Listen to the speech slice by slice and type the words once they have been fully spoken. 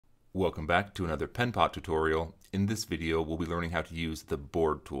Welcome back to another Penpot tutorial. In this video, we'll be learning how to use the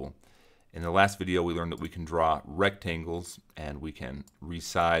board tool. In the last video, we learned that we can draw rectangles and we can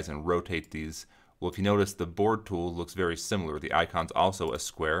resize and rotate these. Well, if you notice, the board tool looks very similar. The icon's also a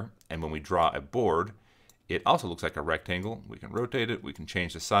square, and when we draw a board, it also looks like a rectangle. We can rotate it, we can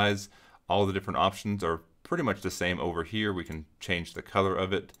change the size. All the different options are pretty much the same over here. We can change the color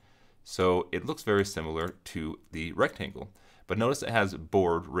of it. So it looks very similar to the rectangle. But notice it has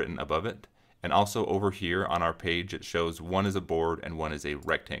board written above it, and also over here on our page it shows one is a board and one is a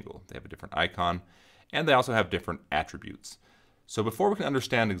rectangle. They have a different icon, and they also have different attributes. So before we can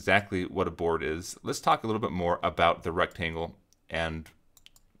understand exactly what a board is, let's talk a little bit more about the rectangle and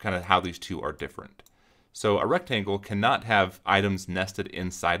kind of how these two are different. So a rectangle cannot have items nested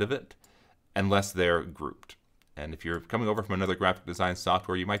inside of it unless they're grouped. And if you're coming over from another graphic design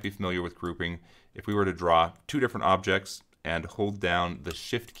software, you might be familiar with grouping. If we were to draw two different objects and hold down the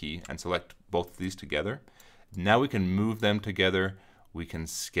Shift key and select both of these together, now we can move them together, we can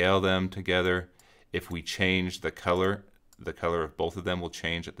scale them together. If we change the color of both of them will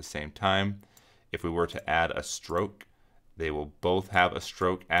change at the same time. If we were to add a stroke, they will both have a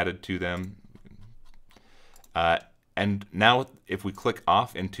stroke added to them. And now if we click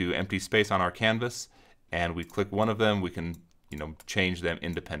off into empty space on our canvas and we click one of them, we can change them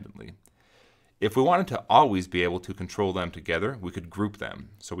independently. If we wanted to always be able to control them together, we could group them.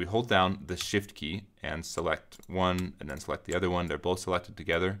 So we hold down the Shift key and select one and then select the other one. They're both selected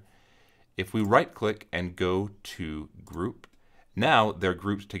together. If we right click and go to group, now they're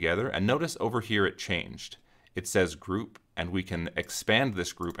grouped together, and notice over here it changed. It says group, and we can expand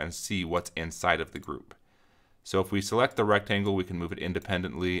this group and see what's inside of the group. So if we select the rectangle, we can move it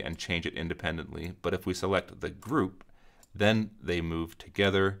independently and change it independently. But if we select the group, then they move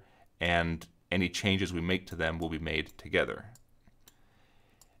together, and any changes we make to them will be made together.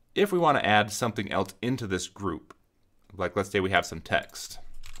 If we want to add something else into this group, like let's say we have some text.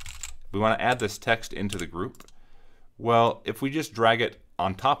 We want to add this text into the group. Well, if we just drag it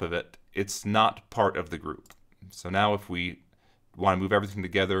on top of it, it's not part of the group. So now if we want to move everything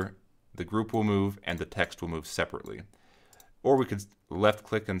together, the group will move and the text will move separately. Or we could left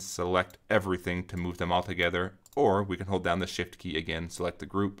click and select everything to move them all together, or we can hold down the Shift key again, select the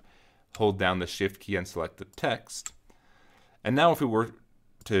group, hold down the Shift key and select the text. And now if we were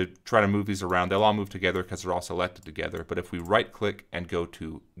to try to move these around, they'll all move together because they're all selected together. But if we right click and go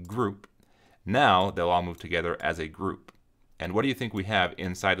to group, now they'll all move together as a group. And what do you think we have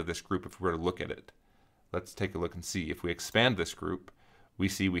inside of this group if we were to look at it? Let's take a look and see. If we expand this group, we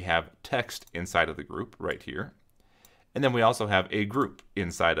see we have text inside of the group right here. And then we also have a group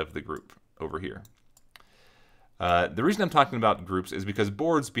inside of the group over here. The reason I'm talking about groups is because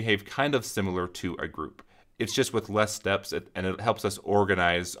boards behave kind of similar to a group. It's just with less steps, and it helps us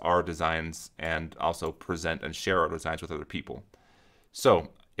organize our designs and also present and share our designs with other people. So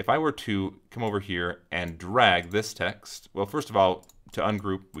if I were to come over here and drag this text, well, first of all, to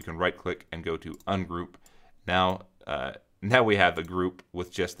ungroup, we can right click and go to ungroup. Now we have a group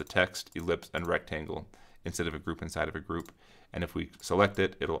with just the text, ellipse, and rectangle instead of a group inside of a group. And if we select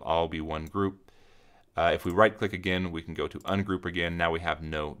it, it'll all be one group. If we right click again, we can go to ungroup again. Now we have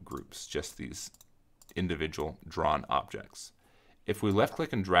no groups, just these individual drawn objects. If we left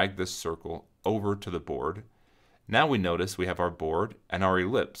click and drag this circle over to the board, now we notice we have our board and our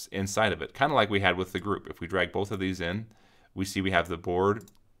ellipse inside of it, kind of like we had with the group. If we drag both of these in, we see we have the board,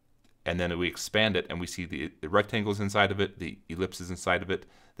 and then we expand it and we see the rectangles inside of it, the ellipses inside of it.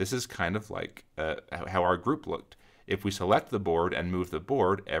 This is kind of like how our group looked. If we select the board and move the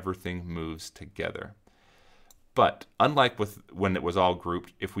board, everything moves together. But unlike with when it was all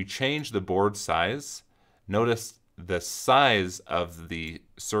grouped, if we change the board size, notice the size of the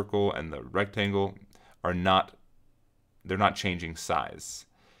circle and the rectangle are not changing size.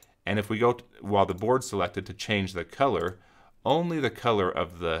 And if we go while the board's selected to change the color, only the color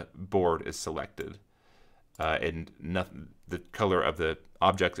of the board is selected, and the color of the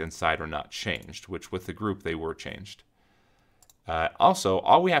objects inside are not changed, which with the group they were changed. Also,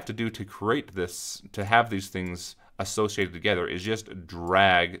 all we have to do to create this, to have these things associated together, is just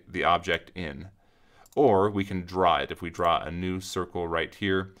drag the object in. Or we can draw it. If we draw a new circle right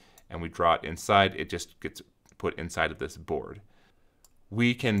here and we draw it inside, it just gets put inside of this board.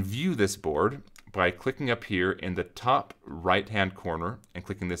 We can view this board by clicking up here in the top right hand corner and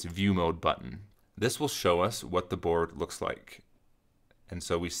clicking this View Mode button. This will show us what the board looks like. And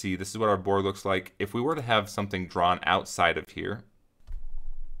so we see this is what our board looks like. If we were to have something drawn outside of here,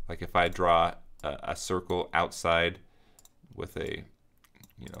 like if I draw a circle outside with a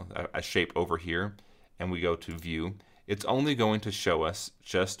shape over here, and we go to view, it's only going to show us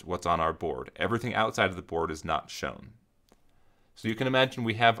just what's on our board. Everything outside of the board is not shown. So you can imagine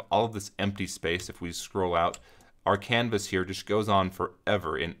we have all of this empty space. If we scroll out, our canvas here just goes on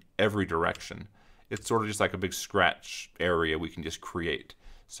forever in every direction. It's sort of just like a big scratch area we can just create.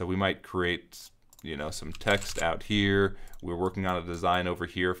 So we might create, you know, some text out here. We're working on a design over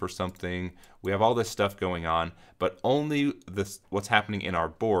here for something. We have all this stuff going on, but only what's happening in our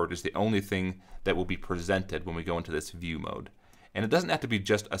board is the only thing that will be presented when we go into this view mode. And it doesn't have to be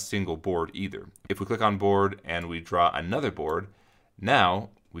just a single board either. If we click on board and we draw another board, now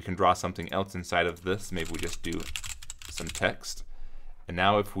we can draw something else inside of this. Maybe we just do some text. And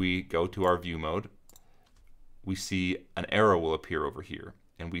now if we go to our view mode, we see an arrow will appear over here.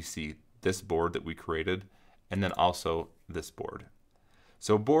 And we see this board that we created, and then also this board.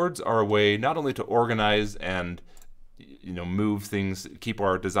 So boards are a way not only to organize and, you know, move things, keep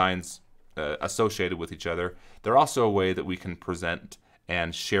our designs associated with each other. They're also a way that we can present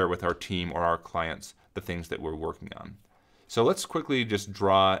and share with our team or our clients the things that we're working on. So let's quickly just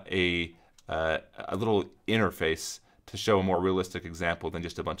draw a little interface to show a more realistic example than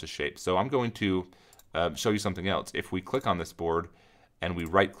just a bunch of shapes. So I'm going to show you something else. If we click on this board and we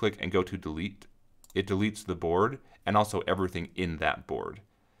right click and go to delete, it deletes the board and also everything in that board.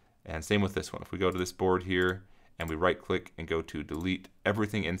 And same with this one. If we go to this board here and we right click and go to delete,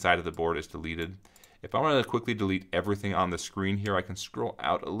 everything inside of the board is deleted. If I want to quickly delete everything on the screen here, I can scroll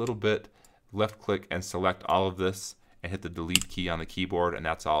out a little bit, left click and select all of this and hit the delete key on the keyboard, and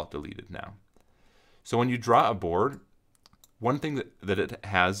that's all deleted now. So when you draw a board, one thing that it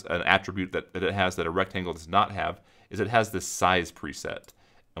has, an attribute that it has that a rectangle does not have, is it has this size preset.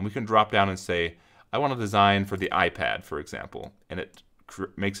 And we can drop down and say, I want to design for the iPad, for example, and it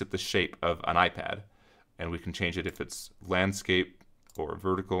makes it the shape of an iPad. And we can change it if it's landscape or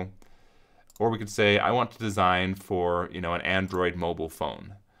vertical. Or we could say, I want to design for, you know, an Android mobile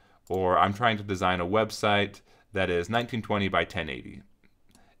phone. Or I'm trying to design a website that is 1920 by 1080.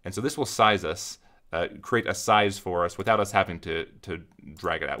 And so this will size us, create a size for us without us having to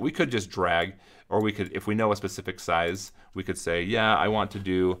drag it out. We could just drag, or we could, if we know a specific size, we could say, yeah, I want to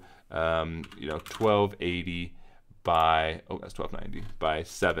do, you know, 1280 by, oh, that's 1290 by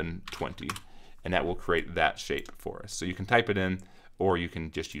 720. And that will create that shape for us. So you can type it in, or you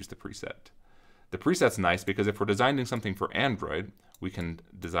can just use the preset. The preset's nice because if we're designing something for Android, we can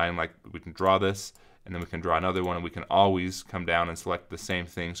design, like, we can draw this, and then we can draw another one, and we can always come down and select the same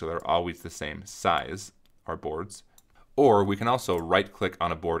thing so they're always the same size, our boards. Or we can also right click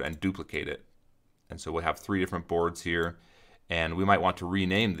on a board and duplicate it. And so we'll have 3 different boards here, and we might want to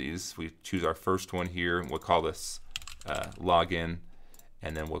rename these. We choose our first one here, and we'll call this login,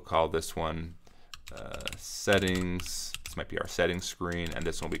 and then we'll call this one settings. This might be our settings screen, and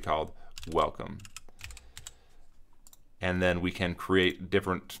this one will be called welcome. And then we can create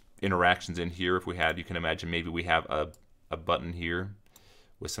different interactions in here. If we had, you can imagine maybe we have a button here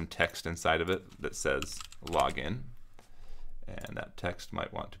with some text inside of it that says login, and that text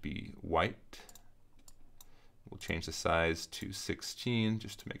might want to be white. We'll change the size to 16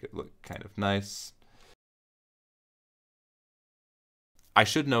 just to make it look kind of nice. I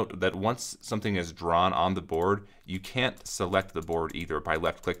should note that once something is drawn on the board, you can't select the board either by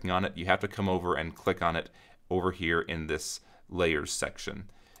left clicking on it. You have to come over and click on it over here in this layers section.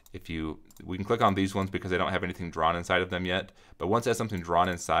 We can click on these ones because they don't have anything drawn inside of them yet, but once it has something drawn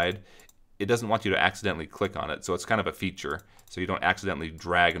inside, it doesn't want you to accidentally click on it, so it's kind of a feature, so you don't accidentally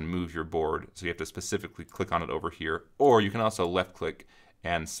drag and move your board, so you have to specifically click on it over here, or you can also left click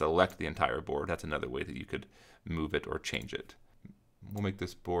and select the entire board. That's another way that you could move it or change it. We'll make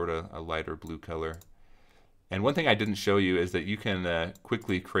this board a lighter blue color. And one thing I didn't show you is that you can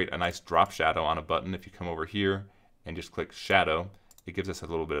quickly create a nice drop shadow on a button. If you come over here and just click shadow, it gives us a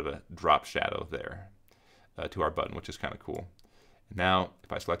little bit of a drop shadow there to our button, which is kind of cool. Now,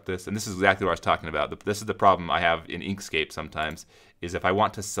 if I select this, and this is exactly what I was talking about. This is the problem I have in Inkscape sometimes, is if I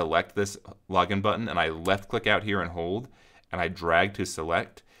want to select this login button and I left click out here and hold, and I drag to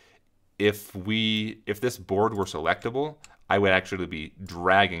select, if this board were selectable, I would actually be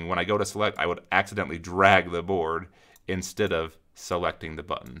dragging. When I go to select, I would accidentally drag the board instead of selecting the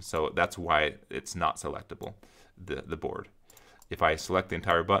button. So that's why it's not selectable, the board. If I select the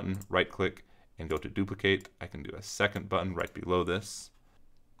entire button, right click, and go to duplicate, I can do a second button right below this.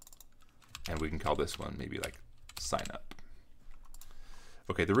 And we can call this one maybe like sign up.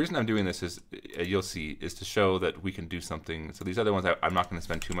 Okay, the reason I'm doing this is, you'll see, is to show that we can do something. So these other ones I'm not going to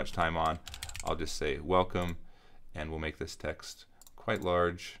spend too much time on. I'll just say welcome, and we'll make this text quite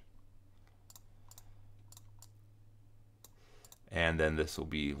large. And then this will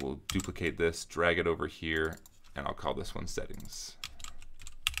be, we'll duplicate this, drag it over here, and I'll call this one settings.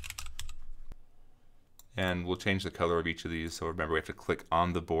 And we'll change the color of each of these. So remember, we have to click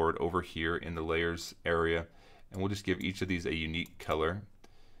on the board over here in the layers area, and we'll just give each of these a unique color.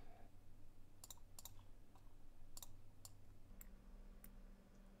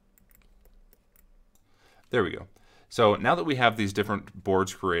 There we go. So now that we have these different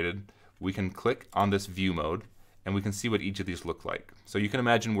boards created, we can click on this view mode and we can see what each of these look like. So you can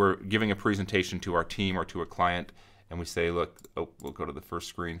imagine we're giving a presentation to our team or to a client, and we say, look, we'll go to the first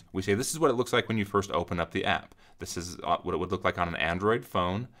screen. We say, this is what it looks like when you first open up the app. This is what it would look like on an Android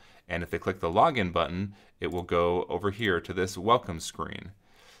phone. And if they click the login button, it will go over here to this welcome screen.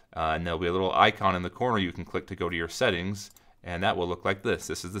 And there'll be a little icon in the corner you can click to go to your settings, and that will look like this.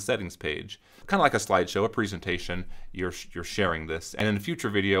 This is the settings page. Kind of like a slideshow, a presentation, you're sharing this. And in a future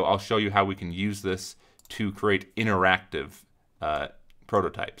video, I'll show you how we can use this to create interactive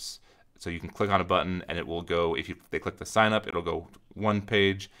prototypes. So you can click on a button and it will go, if they click the sign up, it'll go one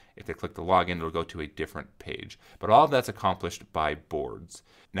page. If they click the login, it'll go to a different page. But all of that's accomplished by boards.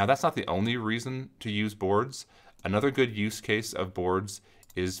 Now that's not the only reason to use boards. Another good use case of boards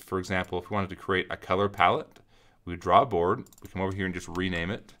is, for example, if we wanted to create a color palette, we draw a board, we come over here and just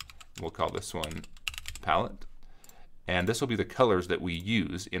rename it. We'll call this one palette. And this will be the colors that we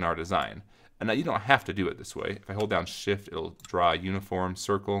use in our design. And now you don't have to do it this way. If I hold down Shift, it'll draw a uniform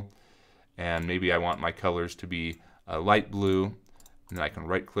circle. And maybe I want my colors to be a light blue. And then I can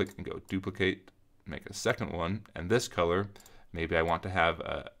right click and go duplicate, make a second one. And this color, maybe I want to have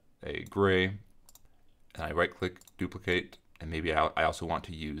a gray. And I right click, duplicate. And maybe I also want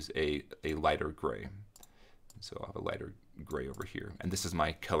to use a lighter gray. So I'll have a lighter gray over here. And this is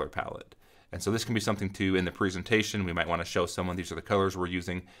my color palette. And so this can be something too in the presentation. We might want to show someone these are the colors we're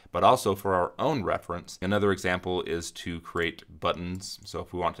using, but also for our own reference. Another example is to create buttons. So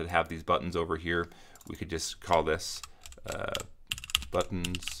if we wanted to have these buttons over here, we could just call this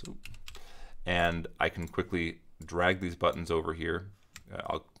buttons. And I can quickly drag these buttons over here.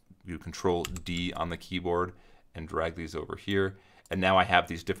 I'll do Control D on the keyboard and drag these over here. And now I have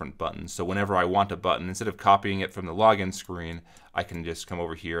these different buttons. So whenever I want a button, instead of copying it from the login screen, I can just come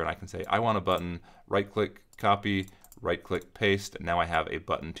over here and I can say, I want a button, right click, copy, right click, paste, and now I have a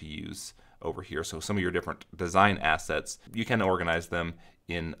button to use over here. So some of your different design assets, you can organize them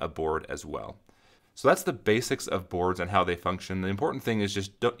in a board as well. So that's the basics of boards and how they function. The important thing is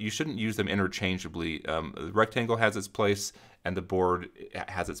just you shouldn't use them interchangeably. The rectangle has its place and the board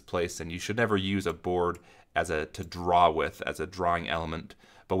has its place, and you should never use a board to draw with as a drawing element.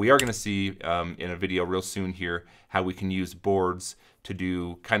 But we are going to see in a video real soon here how we can use boards to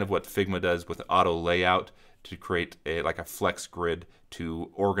do kind of what Figma does with auto layout, to create like a flex grid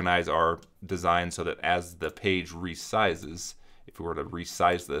to organize our design so that as the page resizes, if we were to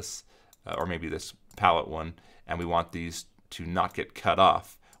resize this, or maybe this palette one, and we want these to not get cut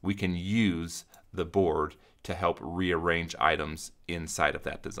off, we can use the board to help rearrange items inside of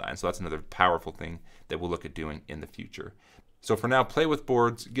that design. So that's another powerful thing that we'll look at doing in the future. So for now, play with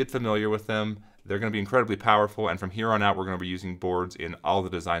boards, get familiar with them. They're going to be incredibly powerful, and from here on out, we're going to be using boards in all the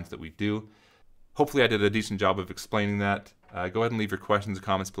designs that we do. Hopefully I did a decent job of explaining that. Go ahead and leave your questions and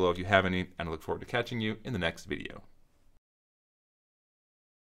comments below if you have any, and I look forward to catching you in the next video.